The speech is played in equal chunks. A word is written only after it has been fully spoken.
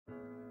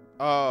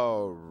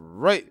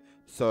Alright,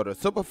 so the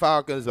Super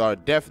Falcons are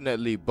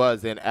definitely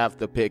buzzing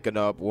after picking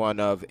up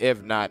one of,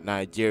 if not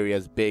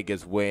Nigeria's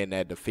biggest win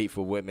at the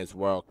FIFA Women's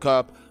World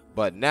Cup.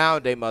 But now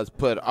they must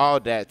put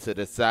all that to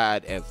the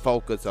side and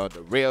focus on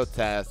the real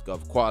task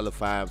of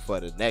qualifying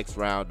for the next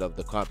round of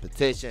the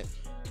competition.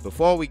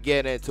 Before we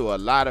get into a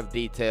lot of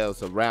details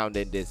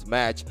surrounding this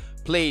match,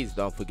 please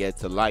don't forget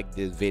to like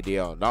this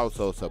video and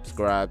also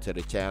subscribe to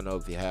the channel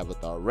if you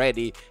haven't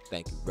already.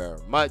 Thank you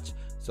very much.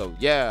 So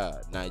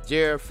yeah,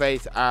 Nigeria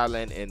face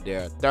Ireland in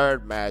their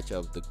third match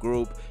of the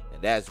group,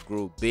 and that's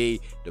Group B.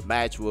 The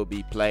match will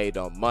be played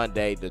on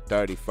Monday, the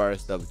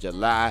 31st of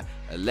July,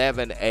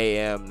 11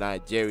 a.m.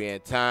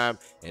 Nigerian time,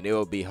 and it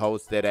will be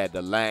hosted at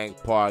the Lang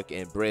Park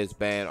in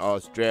Brisbane,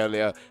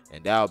 Australia,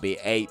 and that'll be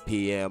 8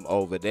 p.m.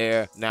 over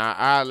there. Now,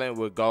 Ireland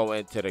will go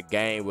into the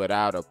game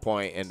without a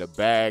point in the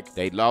bag.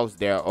 They lost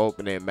their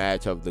opening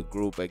match of the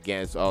group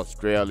against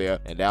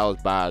Australia, and that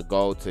was by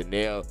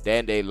 1-0.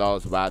 Then they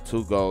lost by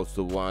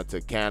 2-1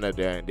 to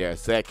Canada in their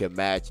second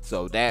match,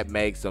 so that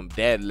makes them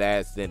dead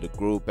last in the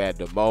group at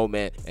the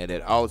moment, and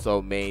it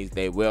also means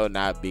they will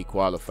not be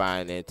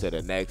qualifying into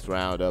the next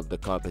round of the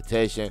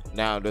competition.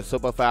 Now, the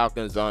Super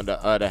Falcons, on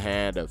the other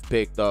hand, have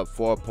picked up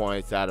 4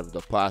 points out of the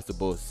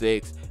possible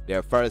 6.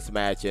 Their first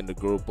match in the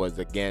group was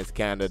against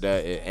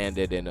Canada. It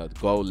ended in a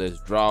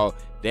goalless draw.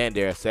 Then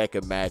their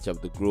second match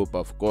of the group,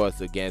 of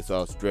course, against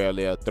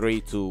Australia,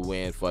 3-2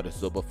 win for the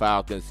Super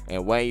Falcons.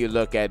 And when you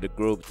look at the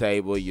group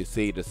table, you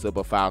see the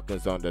Super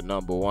Falcons on the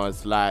 #1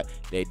 slot.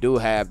 They do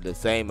have the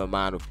same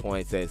amount of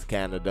points as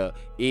Canada,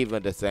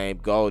 even the same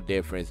goal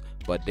difference,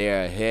 but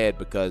they're ahead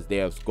because they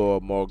have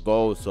scored more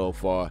goals so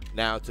far.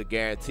 Now, to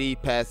guarantee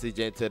passage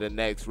into the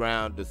next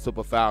round, the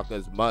Super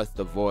Falcons must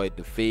avoid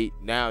defeat.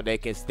 Now, they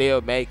can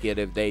still make it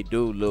if they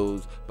do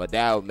lose, but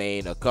that will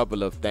mean a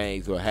couple of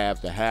things will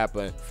have to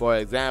happen. For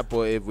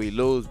example, if we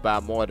lose by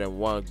more than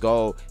 1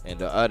 goal and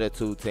the other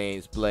 2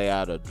 teams play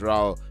out a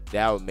draw,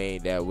 that would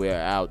mean that we're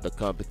out the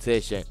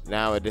competition.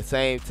 Now, at the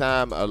same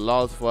time, a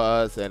loss for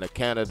us and a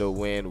Canada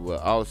win will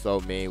also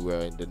mean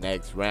we're in the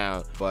next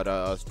round. But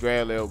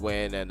Australia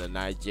win and a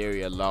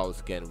Nigeria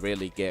loss can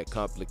really get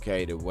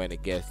complicated when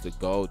it gets to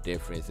goal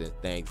difference and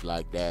things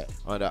like that.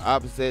 On the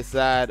opposite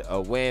side,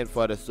 a win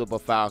for the Super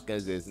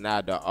Falcons is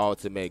not the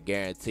ultimate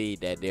guarantee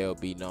that they'll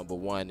be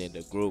 #1 in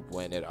the group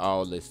when it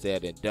all is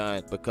said and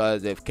done,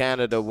 because if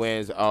Canada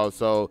wins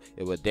also,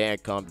 it would then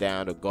come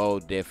down to goal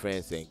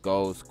difference and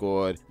goals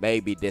scored,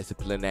 maybe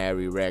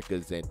disciplinary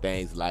records and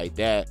things like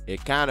that.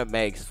 It kind of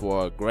makes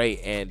for a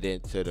great ending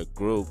to the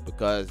group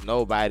because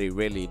nobody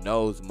really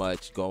knows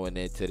much going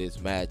into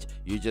this match.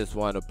 You just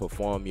want to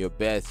perform your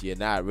best. You're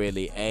not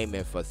really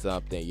aiming for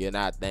something. You're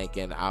not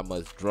thinking I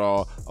must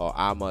draw or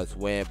I must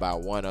win by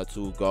 1 or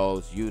 2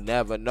 goals. You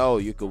never know.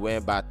 You could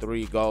win by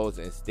 3 goals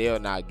and still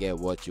not get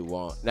what you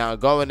want. Now,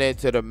 going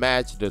into the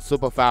match, the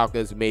Super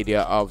Falcons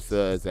media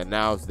officer has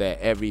announced that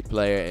every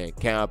player in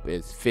camp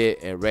is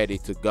fit and ready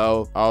to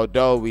go.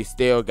 Although we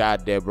still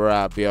got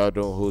Deborah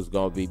Abiodun, who's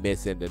going to be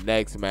missing the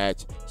next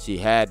match. She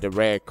had the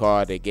red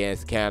card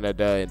against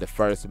Canada in the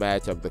first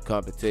match of the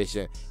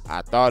competition.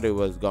 I thought it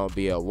was going to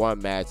be a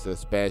 1-match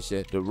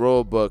suspension. The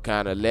rule book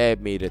kind of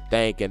led me to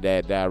think in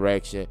that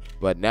direction,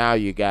 but now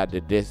you got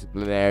the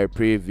disciplinary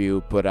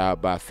preview put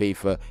out by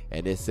FIFA,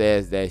 and it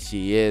says that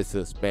she is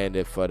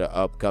suspended for the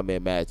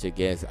upcoming match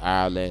against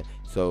Ireland.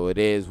 So it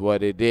is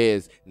what it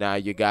is. Now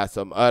you got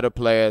some other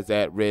players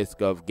at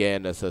risk of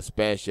getting a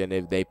suspension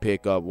if they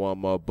pick up one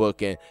more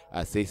booking.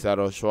 Asisa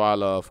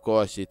Roshwala, of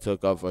course, she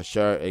took off her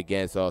shirt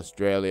against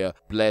Australia.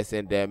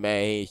 Blessing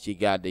Demain, she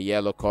got the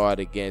yellow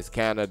card against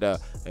Canada.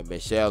 And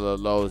Michelle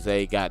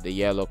Aloze got the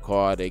yellow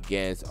card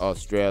against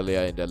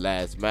Australia in the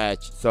last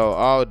match. So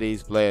all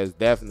these players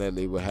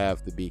definitely will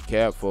have to be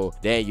careful.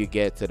 Then you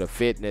get to the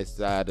fitness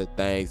side of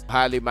things.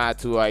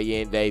 Halimatu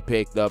Ayinde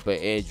picked up an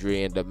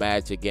injury in the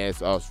match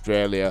against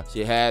Australia.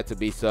 She had to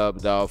be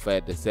subbed off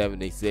at the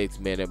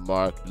 76-minute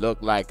mark.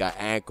 Looked like an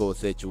ankle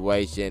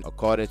situation.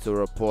 According to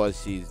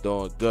reports, she's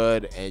doing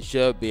good and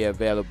should be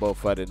available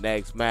for the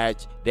next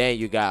match. Then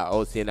you got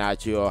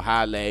Osinachi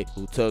Ohale,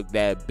 who took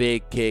that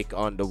big kick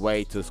on the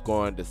way to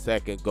scoring the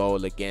second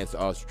goal against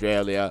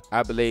Australia.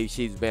 I believe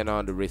she's been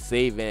on the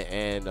receiving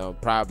end on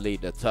probably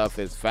the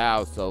toughest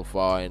foul so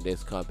far in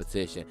this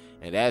competition.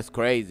 And that's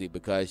crazy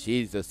because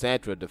she's a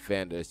central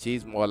defender.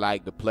 She's more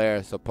like the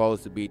player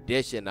supposed to be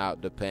dishing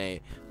out the pain.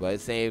 But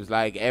it seems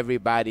like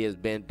everybody has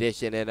been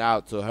dishing it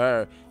out to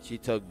her. She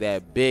took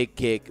that big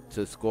kick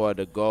to score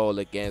the goal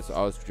against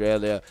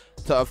Australia,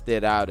 toughed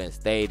it out and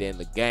stayed in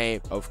the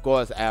game. Of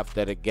course,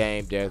 after the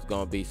game, there's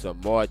going to be some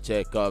more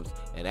checkups.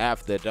 And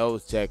after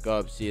those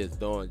checkups, she is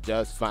doing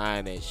just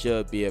fine and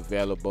should be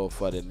available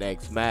for the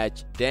next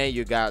match. Then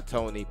you got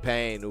Toni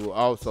Payne, who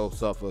also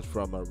suffers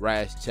from a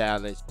rash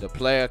challenge. The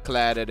player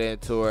clattered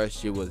into her.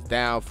 She was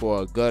down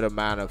for a good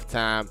amount of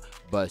time,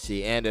 but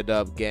she ended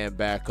up getting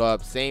back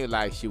up. Seemed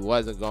like she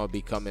wasn't going to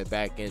be coming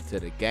back into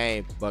the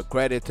game, but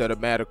credit to the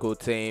medical medical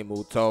team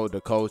who told the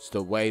coach to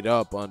wait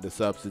up on the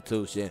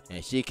substitution,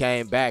 and she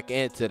came back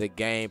into the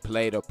game,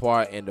 played a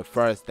part in the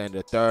first and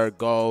the third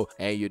goal,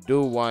 and you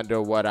do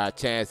wonder what our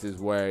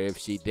chances were if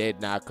she did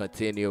not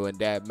continue in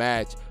that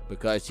match,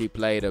 because she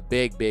played a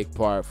big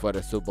part for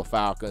the Super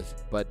Falcons.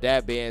 But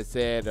that being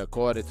said,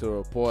 according to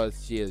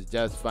reports, she is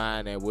just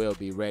fine and will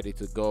be ready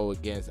to go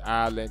against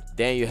Ireland.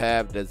 Then you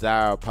have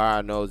Desire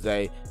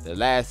Paranoze. The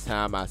last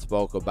time I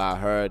spoke about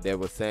her, they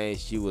were saying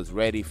she was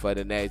ready for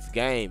the next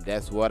game.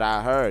 That's what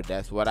I heard.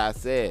 That's what I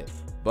said.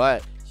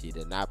 But she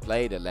did not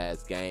play the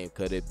last game.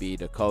 Could it be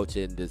the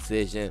coaching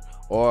decision,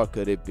 or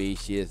could it be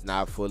she is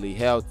not fully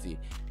healthy?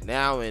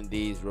 Now in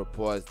these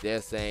reports,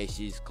 they're saying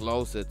she's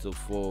closer to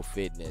full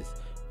fitness.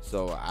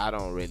 So I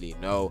don't really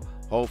know.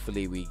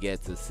 Hopefully we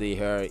get to see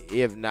her.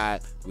 If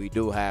not, we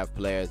do have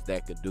players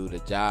that could do the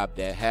job,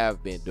 that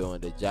have been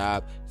doing the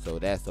job. So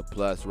that's a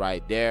plus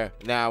right there.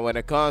 Now when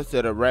it comes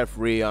to the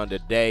referee on the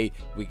day,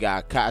 we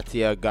got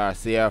Katia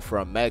Garcia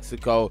from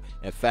Mexico.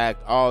 In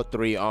fact, all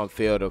three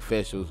on-field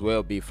officials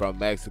will be from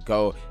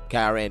Mexico.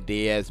 Karen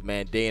Diaz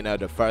Mandina,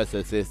 the first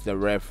assistant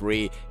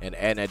referee, and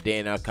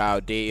Enadina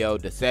Caudillo,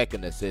 the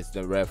second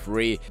assistant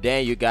referee.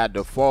 Then you got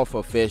the fourth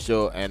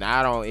official, and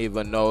I don't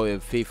even know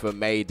if FIFA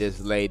made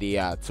this lady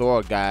a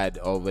tour guide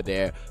over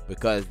there,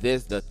 because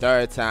this is the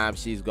third time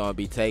she's going to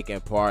be taking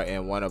part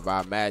in one of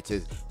our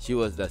matches. She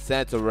was the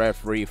center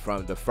referee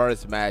from the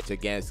first match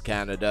against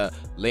Canada,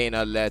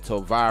 Lena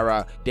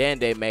Letovara. Then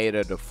they made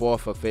her the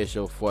fourth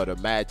official for the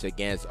match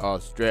against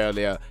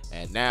Australia,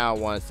 and now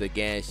once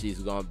again she's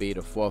going to be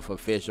the fourth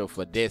official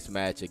for this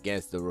match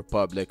against the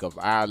Republic of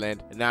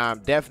Ireland. Now I'm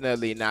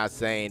definitely not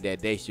saying that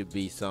they should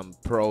be some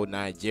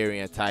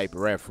pro-Nigerian type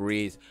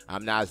referees.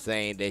 I'm not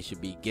saying they should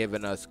be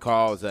giving us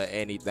calls or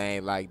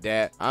anything like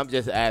that. I'm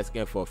just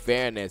asking for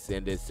fairness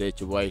in this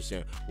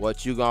situation.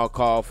 What you gonna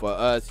call for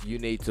us, you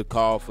need to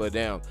call for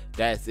them.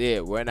 That's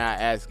it. We're not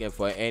asking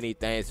for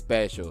anything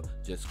special.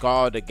 Just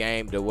call the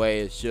game the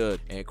way it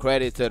should. And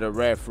credit to the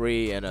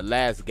referee in the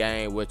last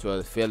game, which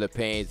was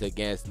Philippines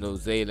against New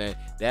Zealand.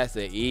 That's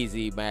an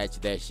easy match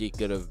that she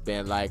could have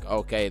been like,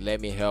 okay,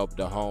 let me help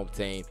the home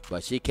team.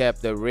 But she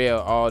kept it real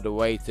all the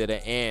way to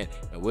the end.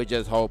 And we're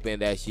just hoping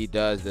that she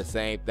does the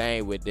same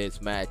thing with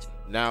this match.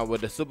 Now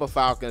with the Super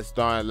Falcons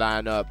starting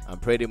lineup, I'm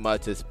pretty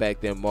much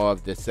expecting more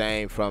of the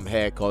same from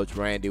head coach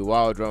Randy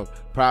Waldrum.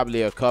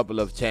 Probably a couple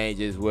of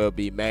changes will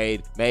be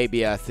made.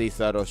 Maybe I see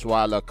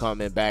Oshwala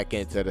coming back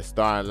into the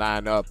starting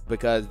lineup,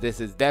 because this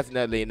is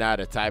definitely not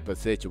a type of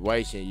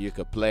situation you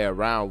could play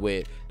around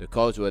with. The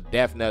coach would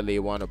definitely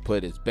want to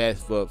put his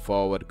best foot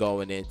forward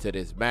going into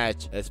this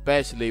match,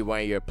 especially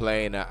when you're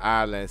playing an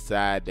Ireland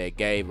side that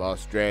gave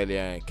Australia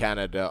and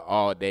Canada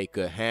all they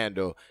could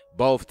handle.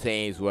 Both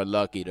teams were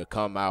lucky to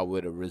come out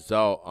with a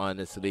result,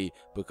 honestly,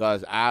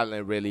 because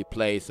Ireland really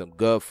played some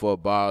good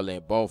football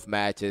in both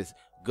matches.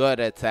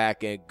 Good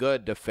attacking,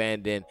 good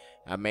defending.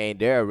 I mean,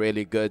 they're a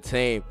really good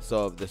team.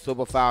 So if the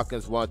Super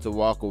Falcons want to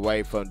walk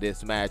away from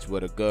this match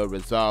with a good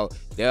result,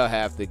 they'll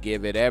have to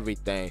give it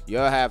everything.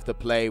 You'll have to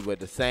play with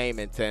the same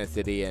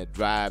intensity and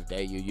drive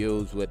that you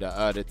use with the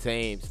other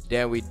teams.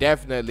 Then we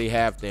definitely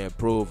have to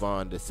improve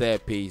on the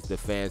set piece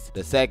defense.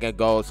 The second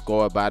goal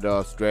scored by the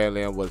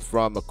Australian was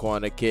from a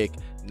corner kick.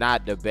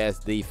 Not the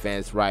best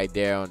defense right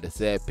there on the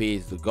set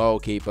piece. The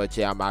goalkeeper,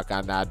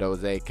 Chiamaka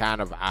Nadoze, kind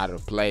of out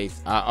of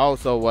place. I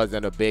also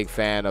wasn't a big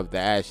fan of the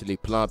Ashley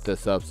Plumpton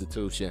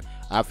substitution.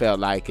 I felt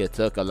like it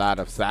took a lot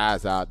of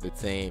size out the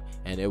team,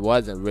 and it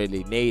wasn't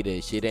really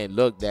needed. She didn't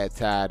look that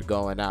tired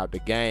going out the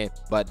game.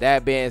 But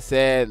that being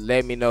said,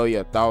 let me know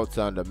your thoughts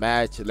on the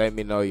match. Let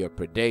me know your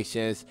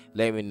predictions.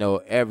 Let me know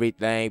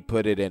everything.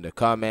 Put it in the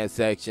comment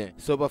section.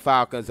 Super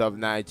Falcons of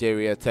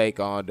Nigeria take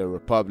on the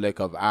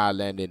Republic of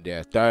Ireland in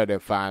their third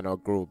and final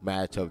group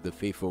match of the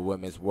FIFA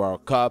Women's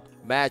World Cup.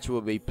 Match will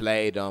be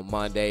played on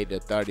Monday, the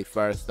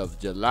 31st of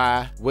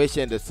July.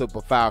 Wishing the Super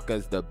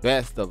Falcons the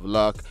best of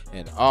luck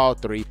and all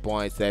 3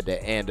 points at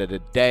the end of the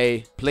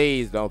day.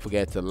 Please don't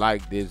forget to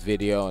like this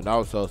video and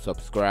also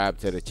subscribe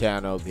to the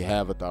channel if you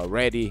haven't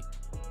already.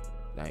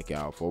 Thank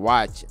y'all for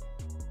watching.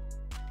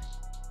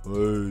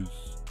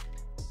 Peace.